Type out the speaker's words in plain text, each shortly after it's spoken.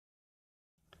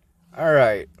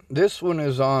Alright, this one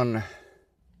is on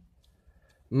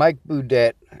Mike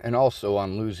Boudet and also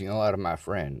on losing a lot of my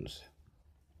friends.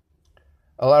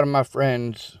 A lot of my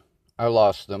friends, I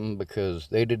lost them because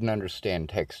they didn't understand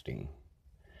texting.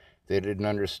 They didn't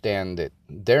understand that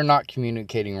they're not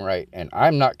communicating right and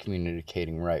I'm not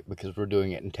communicating right because we're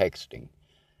doing it in texting.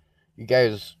 You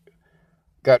guys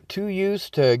got too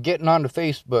used to getting onto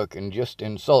Facebook and just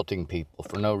insulting people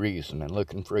for no reason and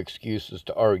looking for excuses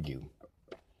to argue.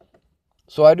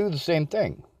 So I do the same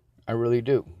thing. I really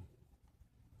do.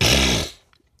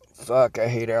 Fuck, I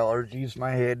hate allergies.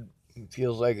 My head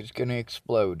feels like it's gonna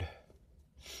explode.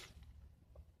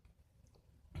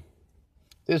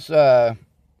 This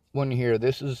one here,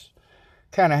 this is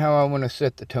kind of how I want to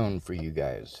set the tone for you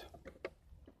guys.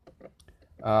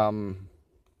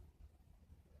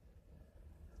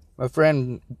 My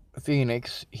friend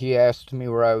Phoenix, he asked me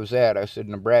where I was at. I said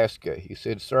Nebraska. He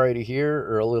said, sorry to hear,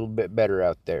 or a little bit better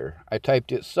out there. I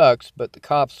typed it sucks, but the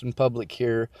cops in public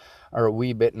here are a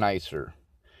wee bit nicer.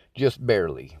 Just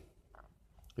barely.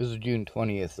 This is June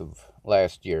 20th of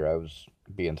last year. I was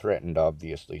being threatened,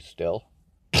 obviously, still.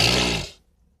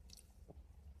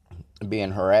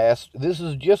 Being harassed. This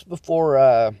is just before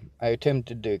I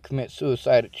attempted to commit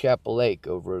suicide at Chapel Lake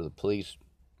over the police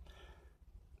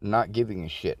not giving a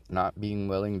shit, not being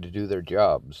willing to do their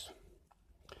jobs.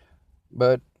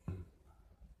 But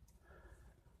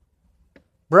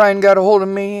Brian got a hold of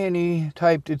me and he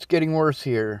typed, it's getting worse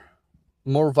here.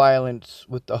 More violence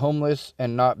with the homeless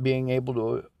and not being able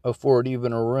to afford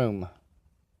even a room.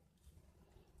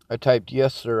 I typed,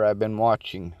 yes sir, I've been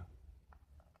watching.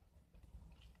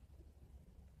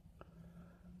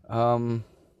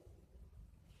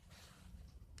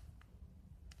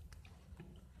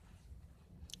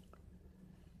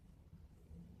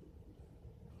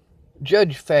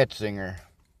 Judge Fatzinger,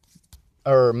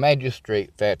 or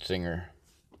Magistrate Fatzinger.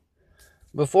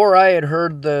 Before I had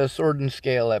heard the Sword and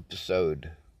Scale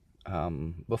episode,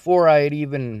 before I had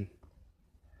even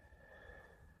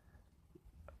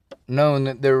known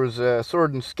that there was a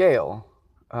Sword and Scale,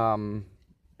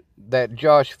 that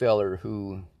Josh feller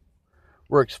who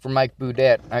works for Mike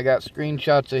Boudet, I got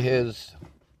screenshots of his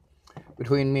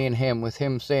between me and him, with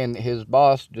him saying that his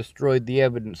boss destroyed the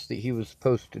evidence that he was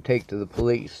supposed to take to the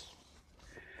police.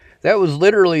 That was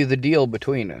literally the deal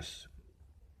between us.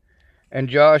 And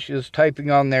Josh is typing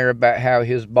on there about how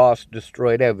his boss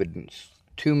destroyed evidence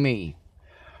to me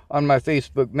on my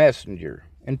Facebook Messenger.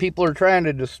 And people are trying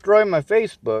to destroy my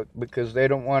Facebook because they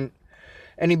don't want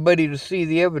anybody to see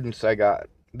the evidence I got.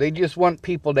 They just want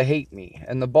people to hate me.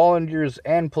 And the Bollingers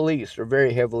and police are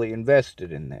very heavily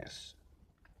invested in this.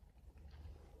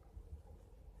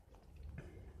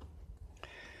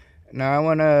 Now I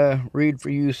want to read for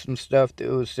you some stuff that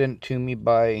was sent to me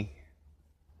by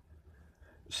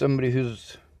somebody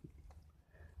who's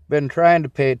been trying to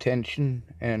pay attention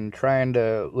and trying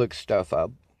to look stuff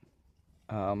up.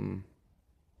 We'll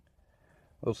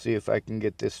see if I can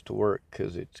get this to work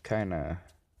because it's kind of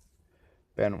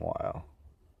been a while.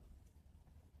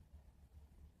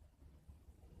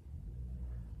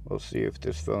 We'll see if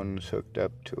this phone's hooked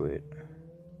up to it.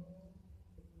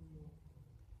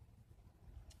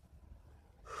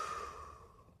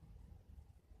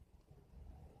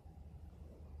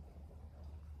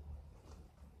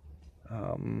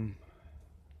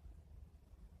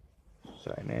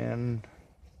 Sign in.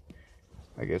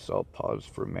 I guess I'll pause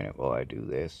for a minute while I do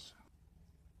this.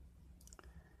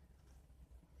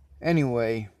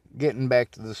 Anyway, getting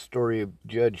back to the story of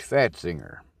Judge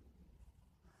Fatzinger.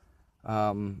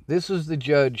 This is the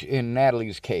judge in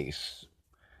Natalie's case.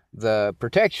 The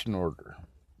protection order.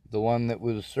 The one that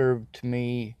was served to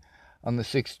me on the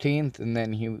 16th, and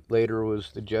then he later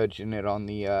was the judge in it on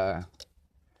the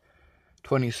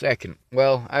 22nd.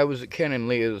 Well, I was at Ken and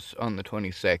Leah's on the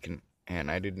 22nd, and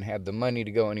I didn't have the money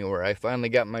to go anywhere. I finally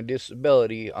got my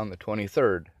disability on the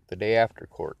 23rd, the day after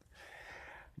court.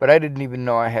 But I didn't even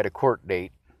know I had a court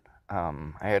date.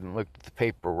 I hadn't looked at the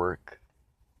paperwork.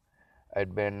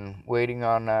 I'd been waiting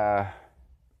on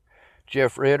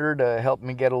Jeff Ritter to help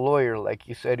me get a lawyer like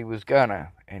he said he was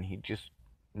gonna, and he just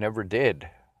never did.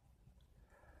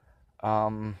 I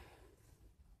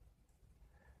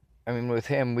mean, with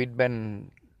him, we'd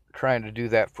been trying to do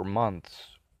that for months.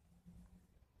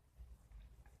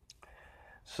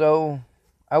 So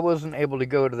I wasn't able to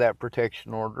go to that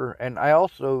protection order, and I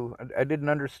didn't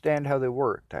understand how they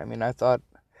worked. I mean, I thought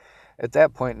at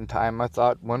that point in time, I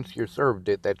thought once you're served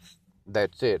it,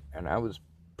 that's it. And I was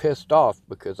pissed off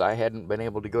because I hadn't been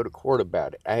able to go to court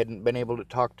about it. I hadn't been able to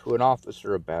talk to an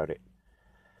officer about it.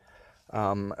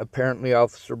 Apparently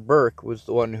Officer Burke was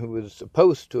the one who was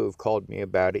supposed to have called me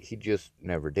about it. He just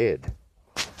never did.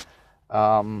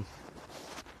 So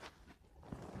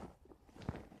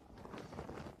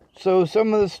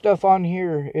some of the stuff on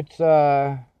here, it's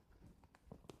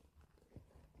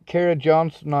Kara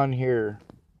Johnson on here.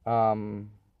 Well,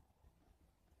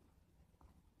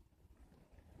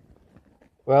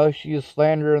 she is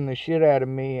slandering the shit out of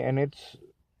me, and it's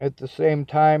at the same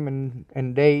time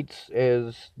and dates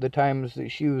as the times that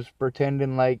she was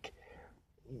pretending like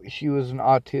she was an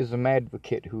autism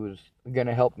advocate who was going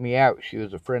to help me out. She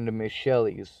was a friend of Miss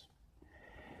Shelley's.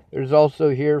 There's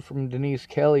also here from Denise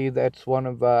Kelly, that's one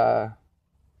of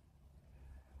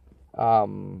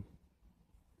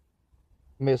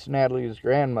Miss Natalie's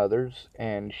grandmothers,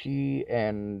 and she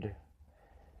and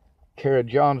Kara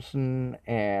Johnson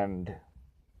and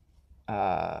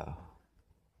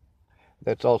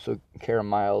that's also Kara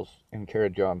Miles and Kara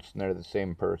Johnson. They're the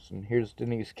same person. Here's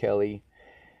Denise Kelly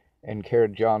and Kara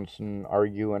Johnson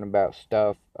arguing about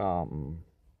stuff. I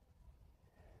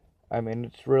mean,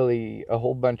 it's really a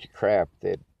whole bunch of crap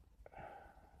that...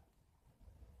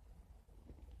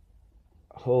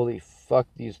 Holy fuck,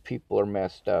 these people are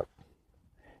messed up.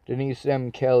 Denise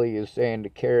M. Kelly is saying to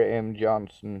Kara M.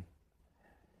 Johnson...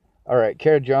 Alright,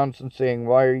 Kara Johnson saying,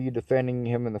 why are you defending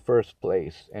him in the first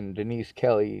place? And Denise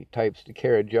Kelly types to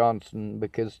Kara Johnson,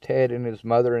 because Ted and his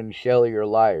mother and Shelley are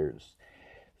liars.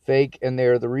 Fake, and they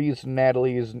are the reason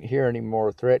Natalie isn't here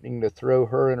anymore, threatening to throw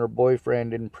her and her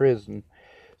boyfriend in prison.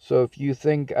 So if you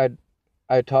think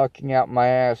I talking out my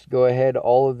ass, go ahead,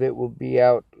 all of it will be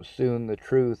out soon, the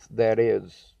truth, that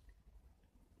is.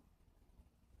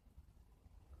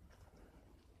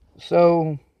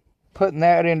 So... putting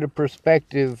that into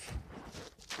perspective,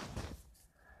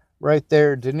 right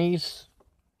there, Denise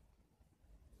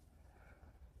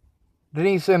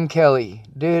M. Kelly,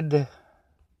 did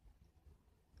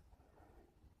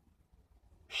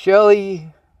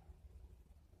Shelley,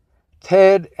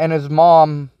 Ted, and his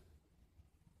mom,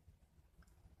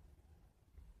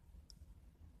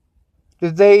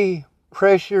 did they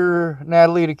pressure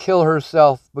Natalie to kill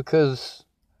herself because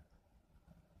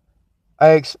I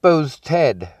exposed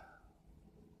Ted?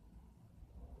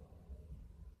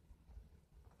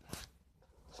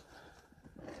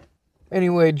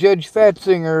 Anyway, Judge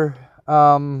Fatzinger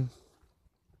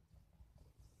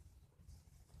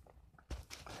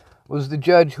was the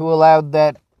judge who allowed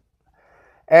that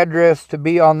address to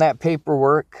be on that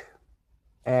paperwork.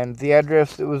 And the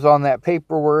address that was on that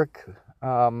paperwork,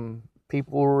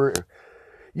 people were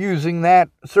using that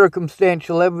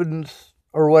circumstantial evidence,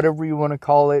 or whatever you want to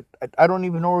call it. I don't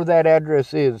even know where that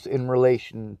address is in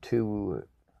relation to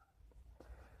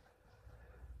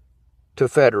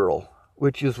federal,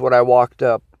 which is what I walked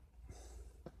up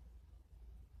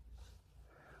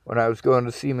when I was going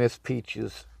to see Miss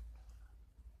Peaches.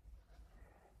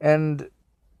 And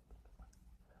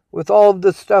with all of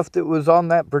the stuff that was on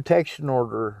that protection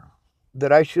order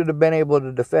that I should have been able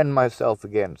to defend myself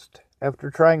against,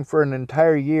 after trying for an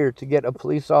entire year to get a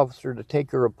police officer to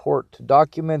take a report, to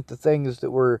document the things that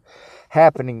were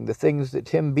happening, the things that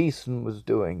Tim Beeson was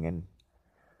doing. And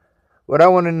what I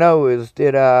want to know is,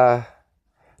 did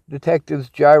Detectives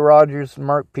Jai Rogers and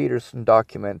Mark Peterson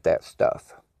document that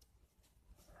stuff?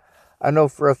 I know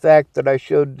for a fact that I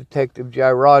showed Detective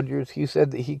Jai Rogers. He said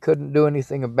that he couldn't do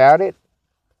anything about it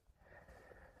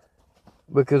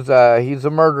because he's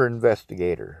a murder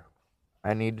investigator.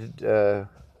 I needed to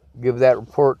give that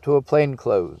report to a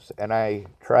plainclothes, and I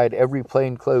tried every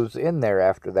plainclothes in there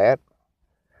after that.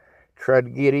 Tried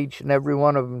to get each and every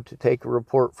one of them to take a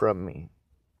report from me.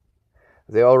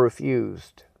 They all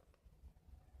refused.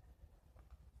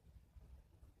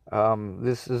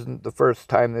 This isn't the first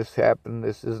time this happened.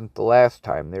 This isn't the last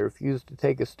time. They refused to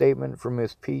take a statement from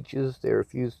Miss Peaches. They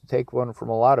refused to take one from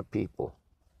a lot of people.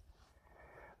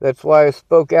 That's why I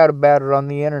spoke out about it on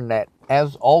the internet.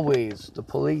 As always, the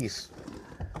police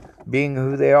being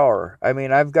who they are. I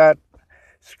mean, I've got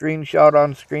screenshot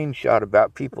on screenshot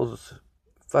about people's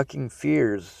fucking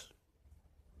fears.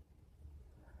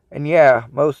 And yeah,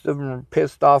 most of them are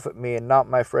pissed off at me and not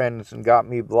my friends and got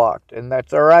me blocked. And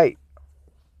that's alright.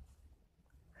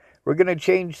 We're going to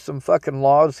change some fucking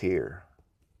laws here.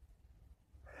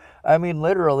 I mean,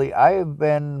 literally, I have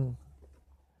been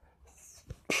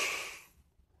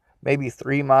maybe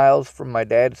 3 miles from my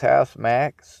dad's house,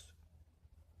 max.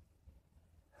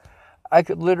 I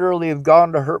could literally have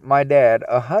gone to hurt my dad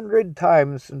 100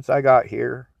 times since I got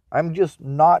here. I'm just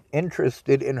not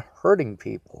interested in hurting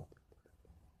people.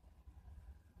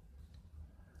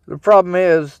 The problem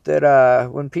is that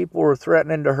when people were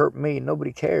threatening to hurt me,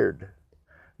 nobody cared.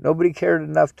 Nobody cared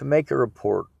enough to make a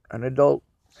report, an adult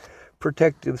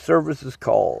protective services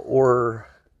call, or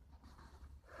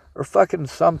or fucking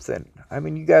something. I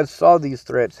mean, you guys saw these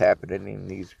threats happening in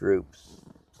these groups.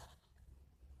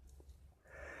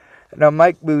 Now,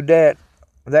 Mike Boudet,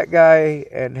 that guy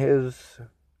and his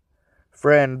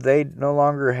friend, they no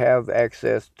longer have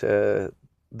access to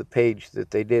the page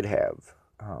that they did have,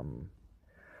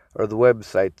 or the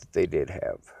website that they did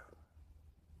have.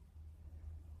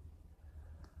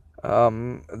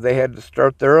 They had to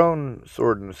start their own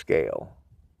sword and scale.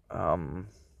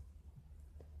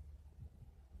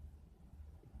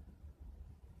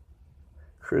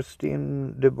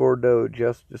 Christine de Bordeaux,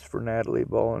 Justice for Natalie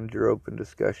Bollinger, open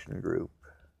discussion group.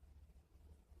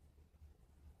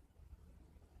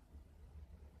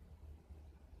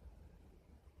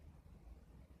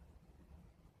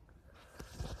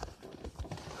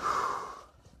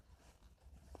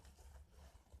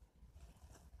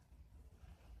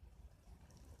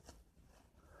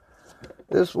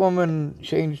 This woman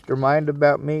changed her mind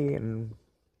about me and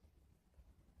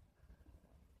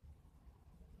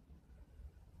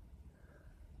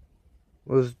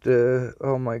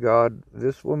oh my God,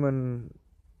 this woman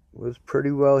was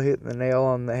pretty well hitting the nail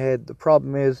on the head. The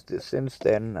problem is that since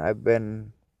then I've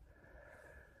been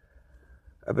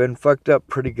fucked up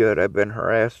pretty good. I've been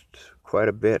harassed quite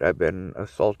a bit. I've been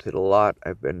assaulted a lot.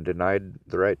 I've been denied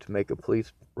the right to make a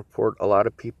police report. A lot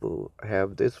of people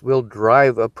have. This will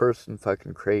drive a person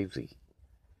fucking crazy.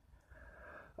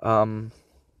 The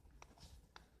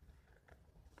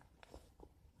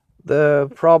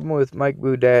problem with Mike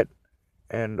Boudet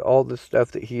and all the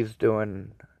stuff that he's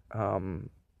doing, I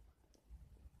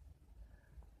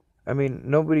mean,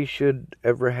 nobody should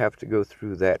ever have to go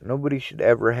through that. Nobody should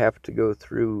ever have to go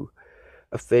through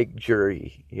a fake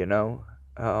jury, you know?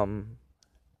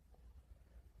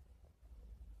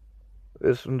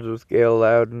 This one's with Gail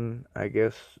Loudon. I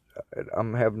guess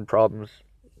I'm having problems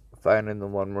finding the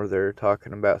one where they're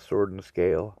talking about sword and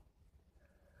scale.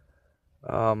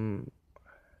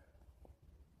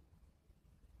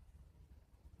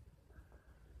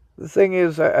 The thing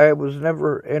is, I was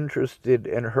never interested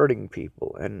in hurting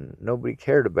people, and nobody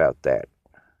cared about that.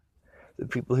 The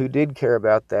people who did care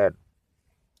about that,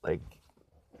 like,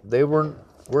 they weren't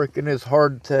working as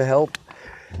hard to help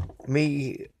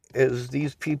me as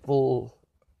these people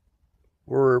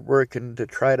were working to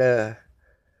try to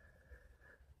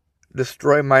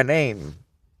destroy my name.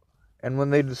 And when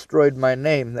they destroyed my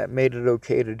name, that made it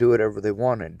okay to do whatever they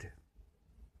wanted.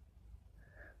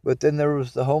 But then there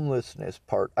was the homelessness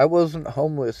part. I wasn't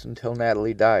homeless until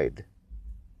Natalie died.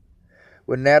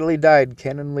 When Natalie died,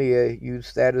 Ken and Leah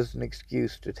used that as an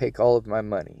excuse to take all of my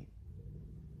money,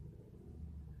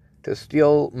 to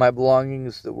steal my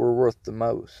belongings that were worth the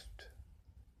most.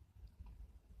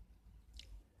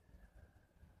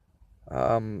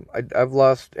 I've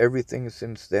lost everything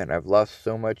since then. I've lost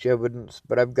so much evidence,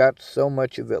 but I've got so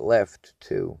much of it left,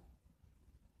 too.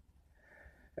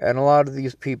 And a lot of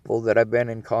these people that I've been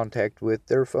in contact with,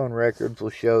 their phone records will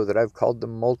show that I've called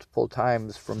them multiple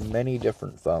times from many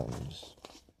different phones.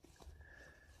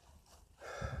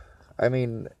 I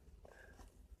mean,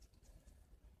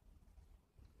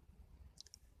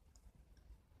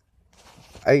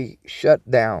 I shut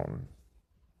down.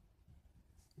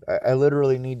 I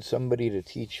literally need somebody to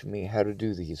teach me how to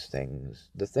do these things.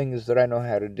 The things that I know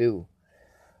how to do.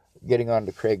 Getting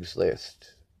onto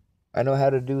Craigslist. I know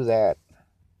how to do that.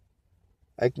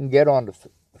 I can get onto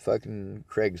fucking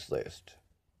Craigslist.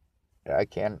 I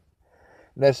can't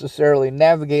necessarily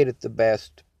navigate it the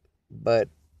best, but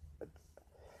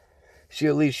she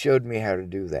at least showed me how to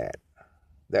do that.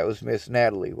 That was Miss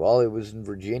Natalie. While I was in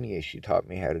Virginia, she taught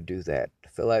me how to do that. To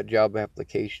fill out job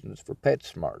applications for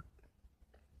PetSmart.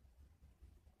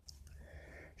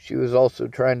 She was also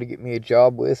trying to get me a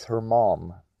job with her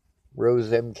mom,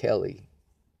 Rose M. Kelly,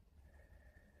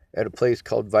 at a place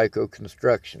called Vico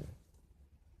Construction.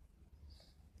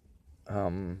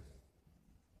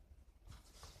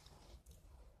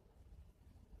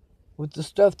 With the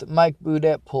stuff that Mike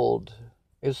Boudet pulled,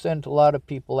 it sent a lot of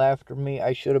people after me.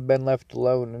 I should have been left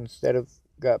alone instead of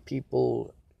got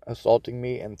people assaulting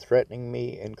me and threatening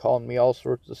me and calling me all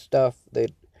sorts of stuff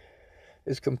that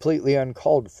is completely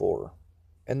uncalled for.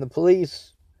 And the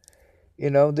police, you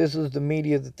know, this is the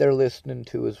media that they're listening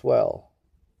to as well.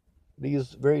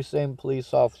 These very same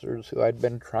police officers who I'd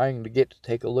been trying to get to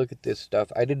take a look at this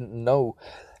stuff, I didn't know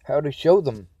how to show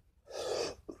them.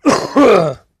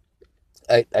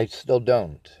 I still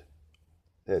don't.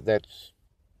 That's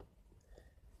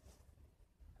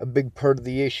a big part of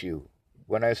the issue.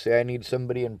 When I say I need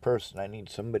somebody in person, I need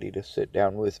somebody to sit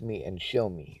down with me and show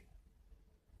me.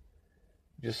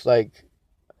 Just like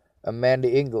Amanda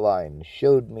Ingelein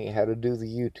showed me how to do the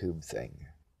YouTube thing.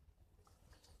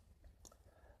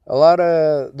 A lot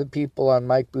of the people on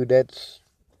Mike Boudet's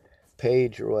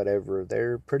page or whatever,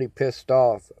 they're pretty pissed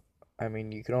off. I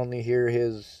mean, you can only hear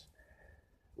his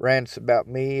rants about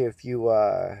me if you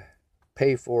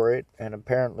pay for it, and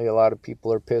apparently a lot of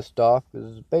people are pissed off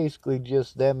because it's basically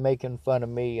just them making fun of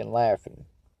me and laughing,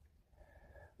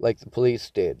 like the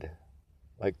police did,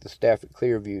 like the staff at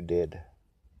Clearview did.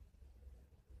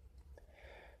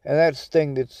 And that's the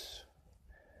thing that's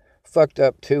fucked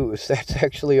up too, is that's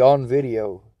actually on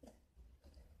video.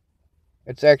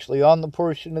 It's actually on the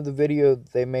portion of the video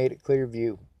that they made at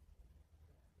Clearview.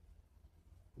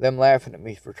 Them laughing at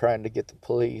me for trying to get the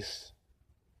police.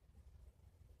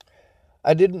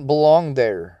 I didn't belong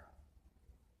there.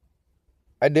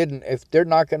 I didn't. If they're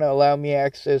not going to allow me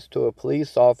access to a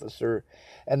police officer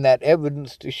and that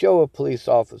evidence to show a police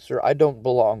officer, I don't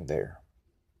belong there.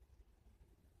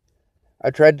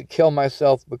 I tried to kill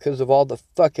myself because of all the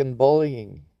fucking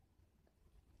bullying.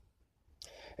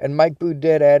 And Mike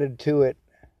Boudet added to it.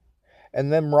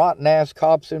 And them rotten-ass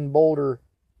cops in Boulder.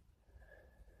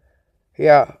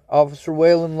 Yeah, Officer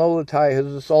Waylon Lolatai has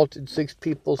assaulted 6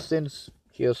 people since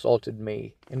he assaulted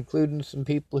me, including some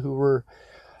people who were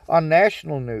on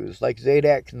national news, like Zayd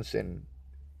Atkinson,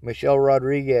 Michelle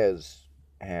Rodriguez,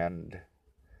 and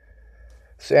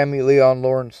Sammy Leon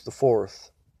Lawrence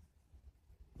IV.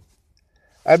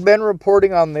 I've been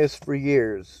reporting on this for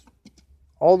years.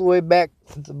 All the way back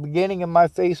at the beginning of my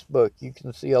Facebook, you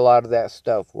can see a lot of that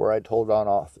stuff where I told on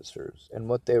officers and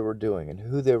what they were doing and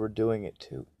who they were doing it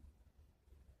to.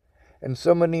 And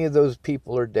so many of those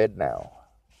people are dead now.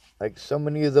 Like, so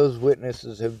many of those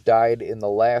witnesses have died in the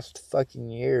last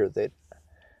fucking year that...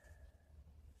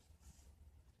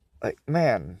 Like,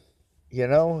 man, you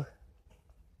know?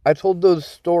 I told those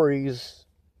stories...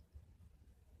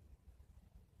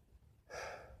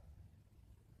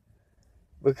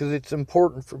 because it's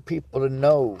important for people to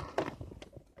know.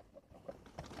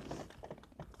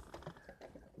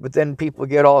 But then people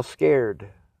get all scared.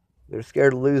 They're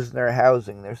scared of losing their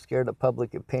housing. They're scared of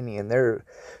public opinion. They're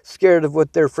scared of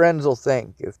what their friends will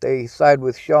think if they side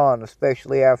with Sean,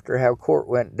 especially after how court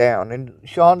went down. And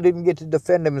Sean didn't get to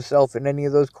defend himself in any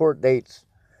of those court dates,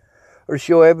 or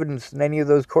show evidence in any of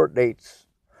those court dates,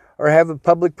 or have a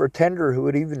public pretender who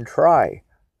would even try.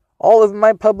 All of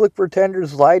my public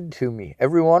pretenders lied to me,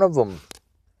 every one of them.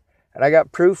 And I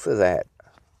got proof of that.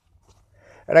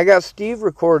 And I got Steve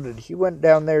recorded. He went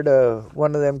down there to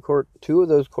one of them two of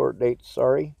those court dates,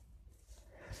 sorry.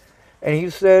 And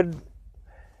he said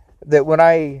that when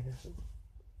I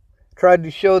tried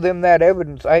to show them that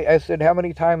evidence, I said, how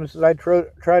many times did I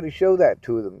try to show that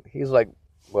to them? He's like,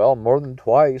 well, more than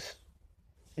twice.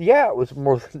 Yeah, it was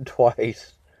more than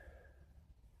twice.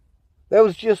 That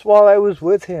was just while I was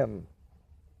with him.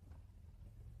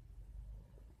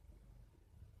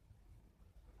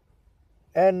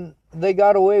 And they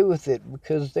got away with it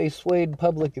because they swayed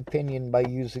public opinion by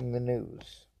using the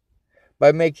news.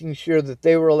 By making sure that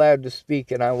they were allowed to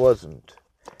speak and I wasn't.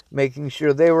 Making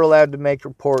sure they were allowed to make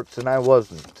reports and I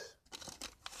wasn't.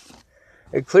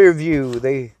 At Clearview,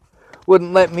 they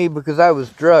wouldn't let me because I was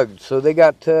drugged. So they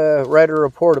got to write a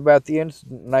report about the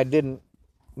incident and I didn't.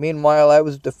 Meanwhile, I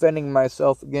was defending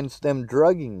myself against them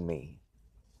drugging me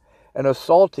and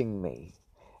assaulting me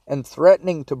and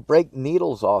threatening to break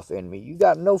needles off in me. You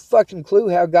got no fucking clue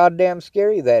how goddamn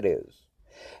scary that is.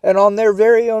 And on their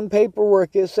very own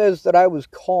paperwork, it says that I was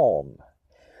calm.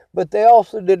 But they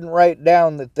also didn't write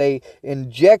down that they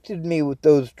injected me with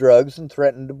those drugs and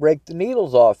threatened to break the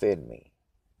needles off in me.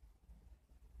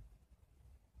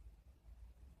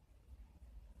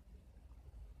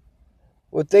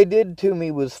 What they did to me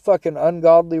was fucking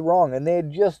ungodly wrong, and they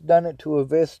had just done it to a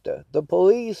Vista. The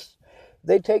police,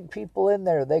 they take people in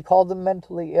there. They call them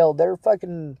mentally ill. They're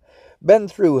fucking been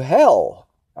through hell,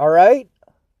 all right?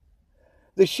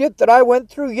 The shit that I went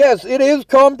through, yes, it is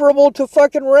comparable to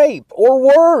fucking rape, or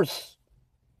worse.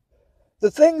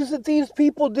 The things that these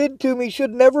people did to me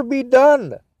should never be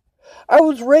done. I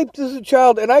was raped as a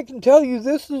child, and I can tell you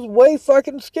this is way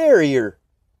fucking scarier.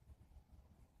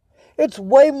 It's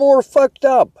way more fucked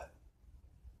up.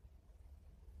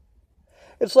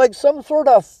 It's like some sort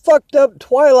of fucked up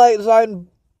Twilight Zone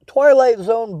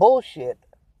bullshit.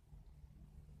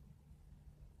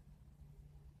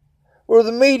 Where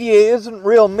the media isn't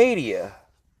real media.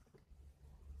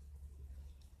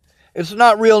 It's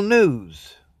not real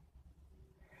news.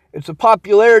 It's a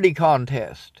popularity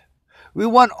contest. We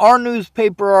want our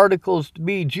newspaper articles to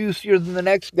be juicier than the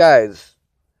next guy's.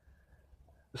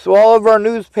 So all of our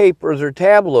newspapers are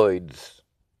tabloids.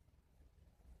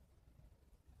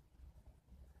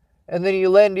 And then you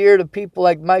lend ear to people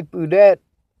like Mike Boudet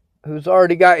who's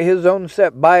already got his own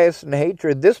set bias and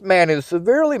hatred. This man is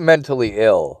severely mentally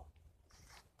ill.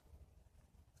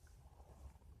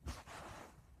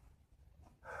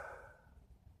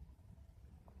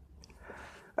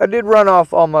 I did run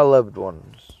off all my loved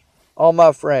ones, all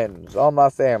my friends, all my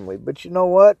family. But you know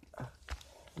what?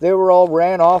 They were all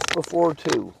ran off before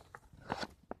too.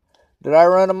 Did I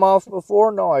run them off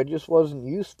before? No, I just wasn't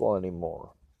useful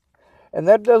anymore. And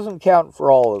that doesn't count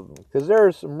for all of them, because there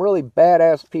are some really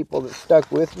badass people that stuck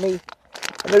with me,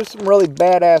 and there's some really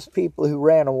badass people who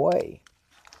ran away.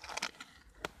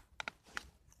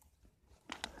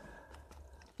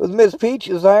 With Miss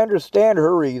Peaches, I understand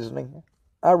her reasoning.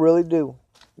 I really do.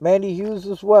 Mandy Hughes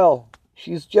as well.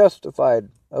 She's justified.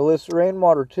 Alyssa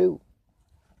Rainwater too.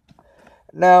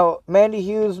 Now, Mandy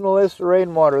Hughes and Alyssa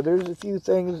Rainwater, there's a few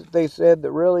things that they said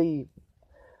that really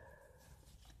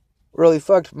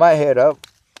fucked my head up.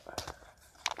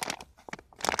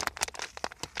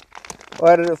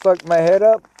 Why did it fuck my head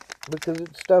up? Because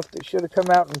it's stuff that should have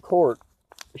come out in court.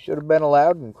 It should have been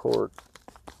allowed in court.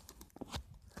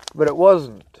 But it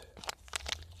wasn't.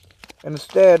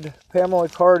 Instead, Pamela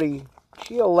Carty,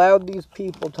 she allowed these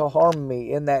people to harm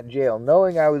me in that jail,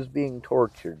 knowing I was being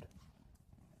tortured.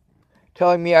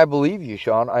 Telling me, I believe you,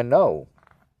 Sean, I know.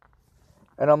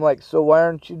 And I'm like, so why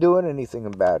aren't you doing anything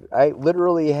about it? I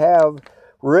literally have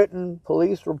written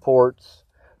police reports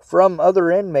from other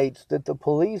inmates that the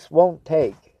police won't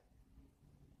take.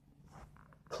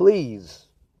 Please,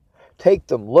 take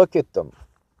them, look at them.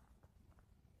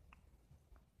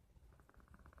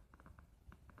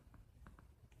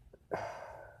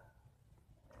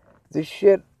 This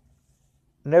shit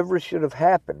never should have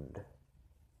happened.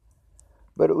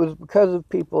 But it was because of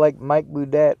people like Mike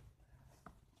Boudet,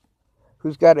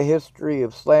 who's got a history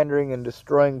of slandering and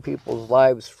destroying people's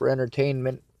lives for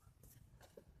entertainment,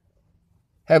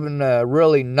 having a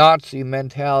really Nazi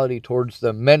mentality towards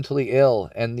the mentally ill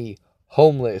and the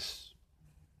homeless.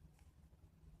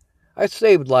 I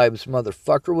saved lives,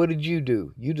 motherfucker. What did you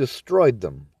do? You destroyed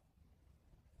them.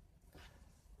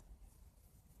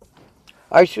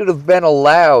 I should have been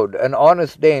allowed an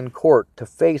honest day in court to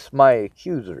face my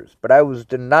accusers, but I was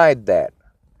denied that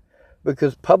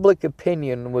because public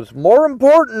opinion was more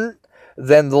important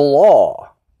than the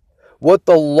law. What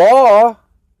the law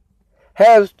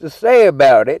has to say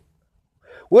about it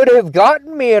would have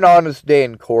gotten me an honest day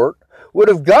in court, would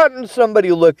have gotten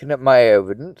somebody looking at my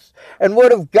evidence, and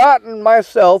would have gotten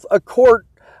myself a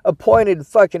court-appointed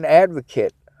fucking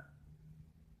advocate.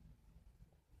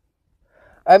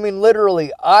 I mean,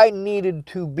 literally, I needed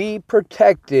to be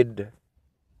protected.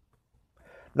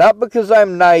 Not because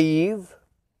I'm naive,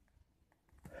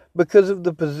 because of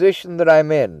the position that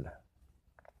I'm in.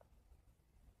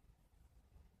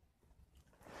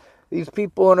 These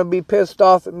people want to be pissed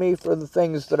off at me for the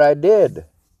things that I did.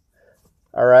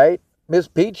 Alright? Miss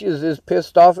Peaches is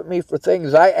pissed off at me for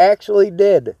things I actually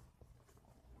did.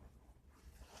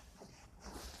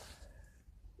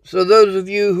 So those of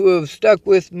you who have stuck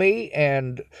with me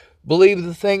and believe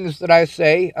the things that I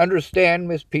say, understand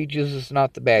Miss Peaches is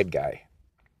not the bad guy.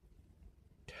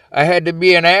 I had to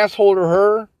be an asshole to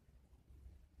her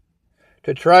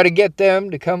to try to get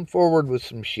them to come forward with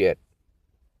some shit.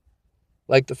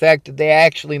 Like the fact that they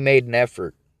actually made an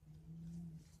effort.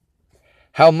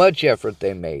 How much effort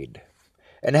they made.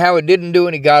 And how it didn't do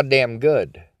any goddamn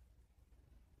good.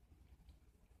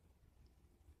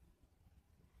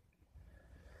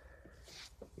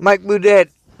 Mike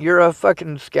Boudet, you're a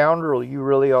fucking scoundrel. You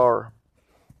really are.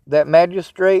 That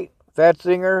magistrate,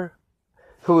 Fatzinger,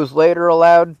 who was later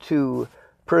allowed to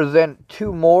present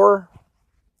 2 more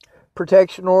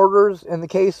protection orders in the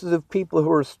cases of people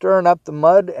who are stirring up the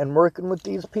mud and working with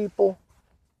these people.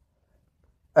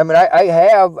 I mean, I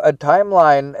have a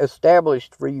timeline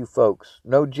established for you folks.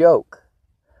 No joke.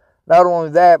 Not only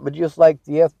that, but just like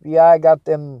the FBI got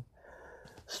them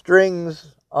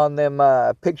strings on them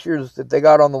pictures that they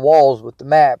got on the walls with the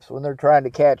maps when they're trying to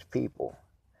catch people.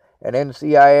 And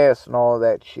NCIS and all of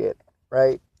that shit,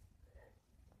 right?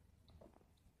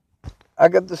 I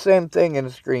got the same thing in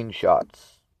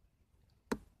screenshots.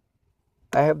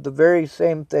 I have the very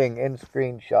same thing in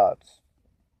screenshots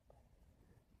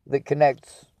that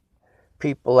connects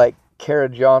people like Kara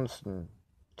Johnston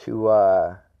to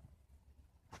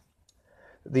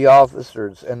the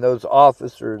officers, and those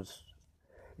officers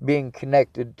being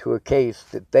connected to a case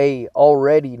that they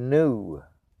already knew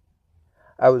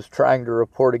I was trying to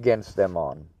report against them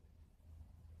on.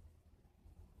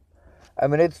 I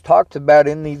mean, it's talked about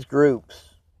in these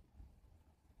groups.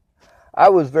 I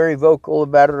was very vocal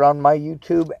about it on my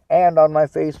YouTube and on my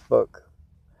Facebook.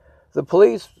 The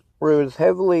police were as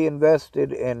heavily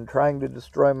invested in trying to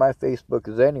destroy my Facebook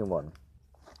as anyone.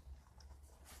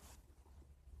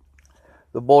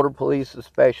 The Boulder police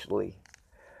especially.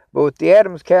 But what the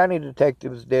Adams County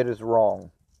detectives did is wrong.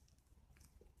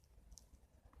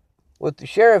 What the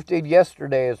sheriff did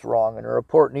yesterday is wrong, and a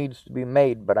report needs to be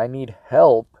made, but I need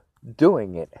help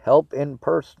doing it. Help in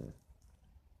person.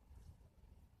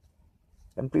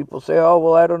 And people say, oh,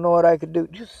 well, I don't know what I could do.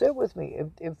 Just sit with me.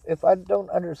 If I don't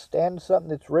understand something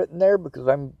that's written there because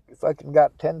I'm fucking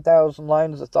got 10,000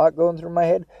 lines of thought going through my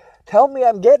head, tell me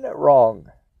I'm getting it wrong.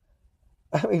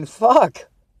 I mean, fuck.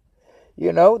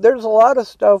 You know, there's a lot of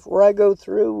stuff where I go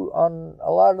through on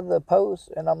a lot of the posts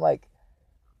and I'm like,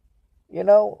 you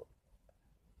know,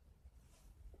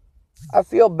 I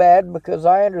feel bad because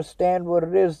I understand what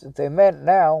it is that they meant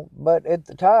now, but at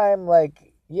the time,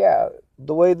 like, yeah,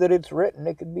 the way that it's written,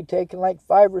 it could be taken like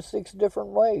 5 or 6 different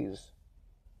ways.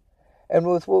 And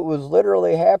with what was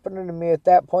literally happening to me at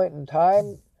that point in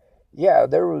time, yeah,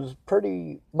 there was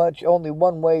pretty much only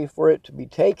one way for it to be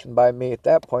taken by me at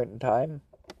that point in time.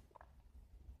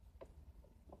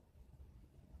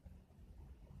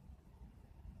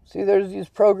 See, there's these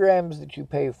programs that you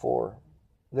pay for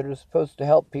that are supposed to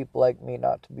help people like me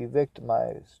not to be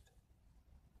victimized.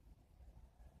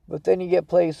 But then you get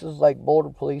places like Boulder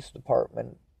Police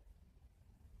Department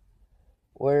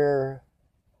where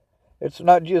it's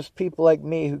not just people like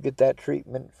me who get that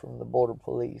treatment from the Boulder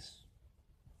Police.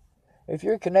 If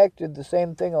you're connected, the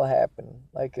same thing will happen.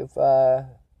 Like if the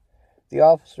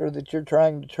officer that you're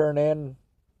trying to turn in,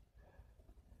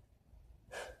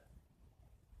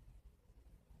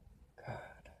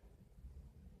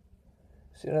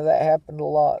 so, you know, that happened a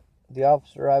lot. The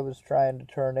officer I was trying to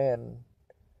turn in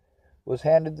was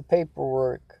handed the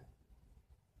paperwork.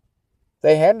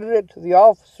 They handed it to the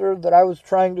officer that I was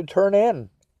trying to turn in.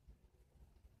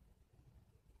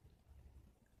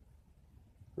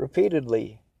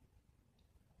 Repeatedly.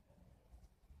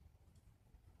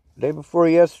 Day before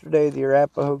yesterday, the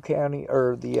Arapahoe County,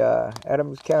 or the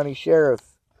Adams County Sheriff,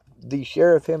 the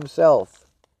sheriff himself,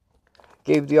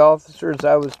 gave the officers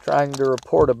I was trying to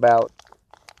report about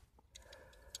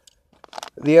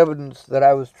the evidence that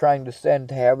I was trying to send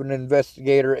to have an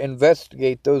investigator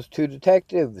investigate those 2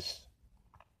 detectives.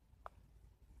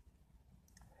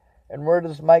 And where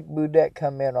does Mike Boudet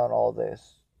come in on all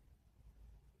this?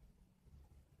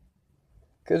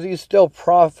 Because he's still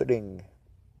profiting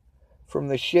from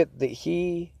the shit that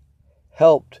he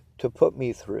helped to put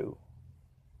me through.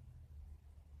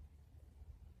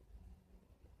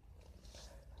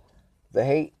 The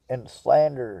hate and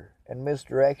slander and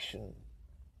misdirection.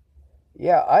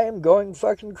 Yeah, I am going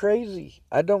fucking crazy.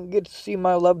 I don't get to see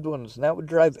my loved ones, and that would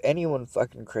drive anyone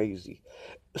fucking crazy.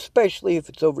 Especially if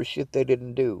it's over shit they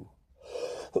didn't do.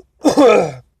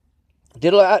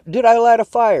 Did I light a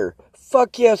fire?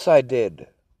 Fuck yes, I did.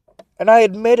 And I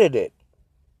admitted it.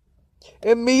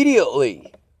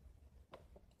 Immediately.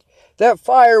 That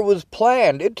fire was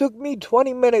planned. It took me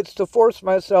 20 minutes to force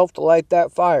myself to light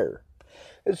that fire.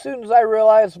 As soon as I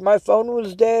realized my phone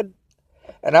was dead,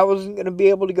 and I wasn't going to be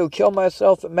able to go kill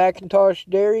myself at McIntosh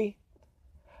Dairy,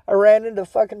 I ran into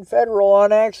fucking Federal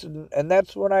on accident, and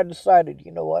that's when I decided,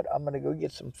 you know what, I'm going to go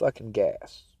get some fucking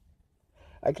gas.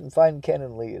 I can find Ken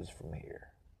and Leah's from here.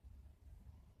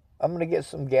 I'm going to get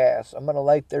some gas. I'm going to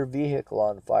light their vehicle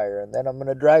on fire, and then I'm going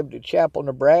to drive to Chapel,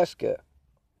 Nebraska,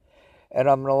 and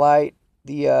I'm going to light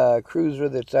the cruiser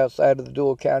that's outside of the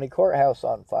Dual County Courthouse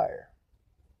on fire.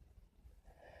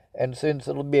 And since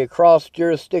it'll be across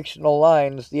jurisdictional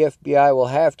lines, the FBI will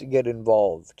have to get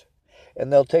involved.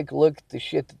 And they'll take a look at the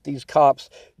shit that these cops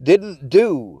didn't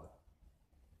do.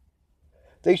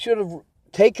 They should have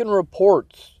taken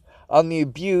reports on the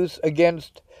abuse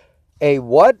against a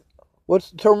what?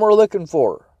 What's the term we're looking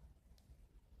for?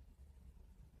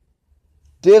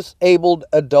 Disabled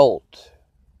adult.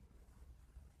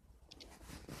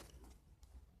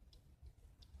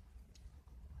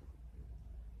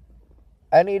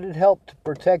 I needed help to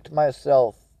protect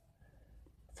myself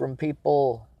from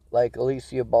people like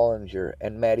Alicia Bollinger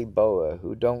and Maddie Boa,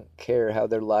 who don't care how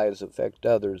their lives affect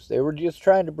others. They were just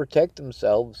trying to protect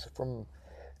themselves from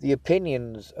the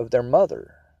opinions of their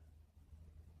mother.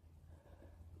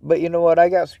 But you know what? I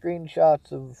got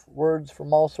screenshots of words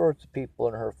from all sorts of people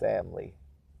in her family.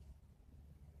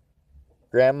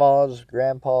 Grandmas,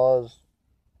 grandpas,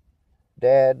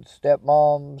 dads,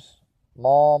 stepmoms,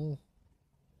 mom.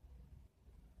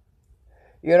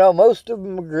 You know, most of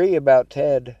them agree about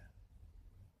Ted.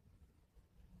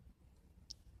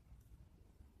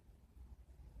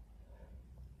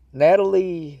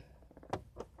 Natalie,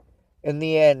 in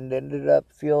the end, ended up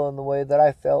feeling the way that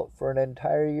I felt for an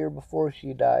entire year before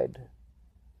she died.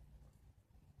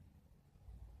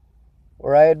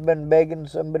 where I had been begging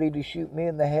somebody to shoot me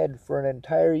in the head for an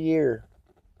entire year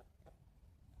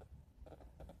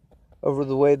over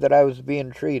the way that I was being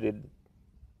treated.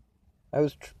 I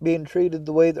was being treated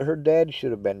the way that her dad should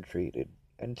have been treated,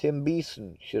 and Tim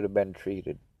Beeson should have been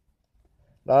treated.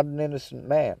 Not an innocent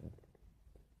man.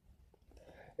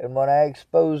 And when I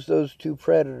exposed those two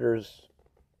predators,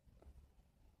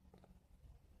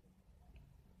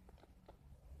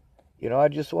 I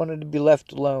just wanted to be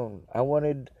left alone. I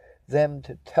wanted them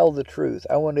to tell the truth.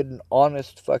 I wanted an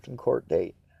honest fucking court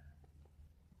date.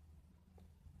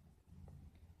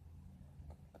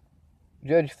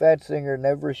 Judge Fatzinger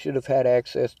never should have had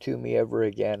access to me ever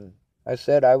again. I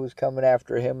said I was coming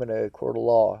after him in a court of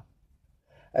law.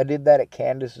 I did that at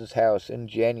Candace's house in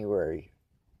January.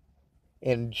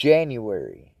 In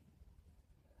January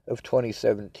of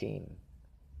 2017.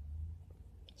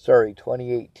 Sorry,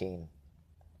 2018.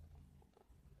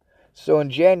 So in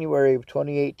January of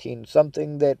 2018,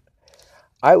 something that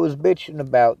I was bitching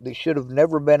about that should have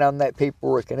never been on that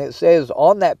paperwork, and it says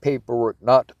on that paperwork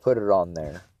not to put it on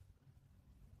there.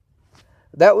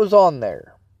 That was on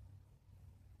there.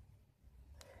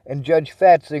 And Judge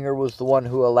Fatzinger was the one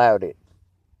who allowed it.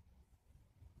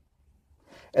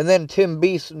 And then Tim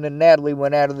Beeson and Natalie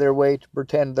went out of their way to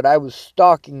pretend that I was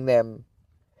stalking them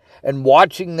and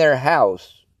watching their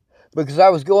house because I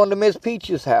was going to Miss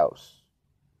Peach's house.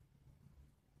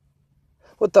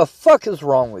 What the fuck is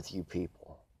wrong with you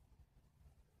people?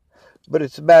 But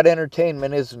it's about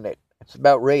entertainment, isn't it? It's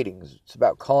about ratings. It's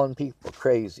about calling people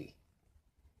crazy.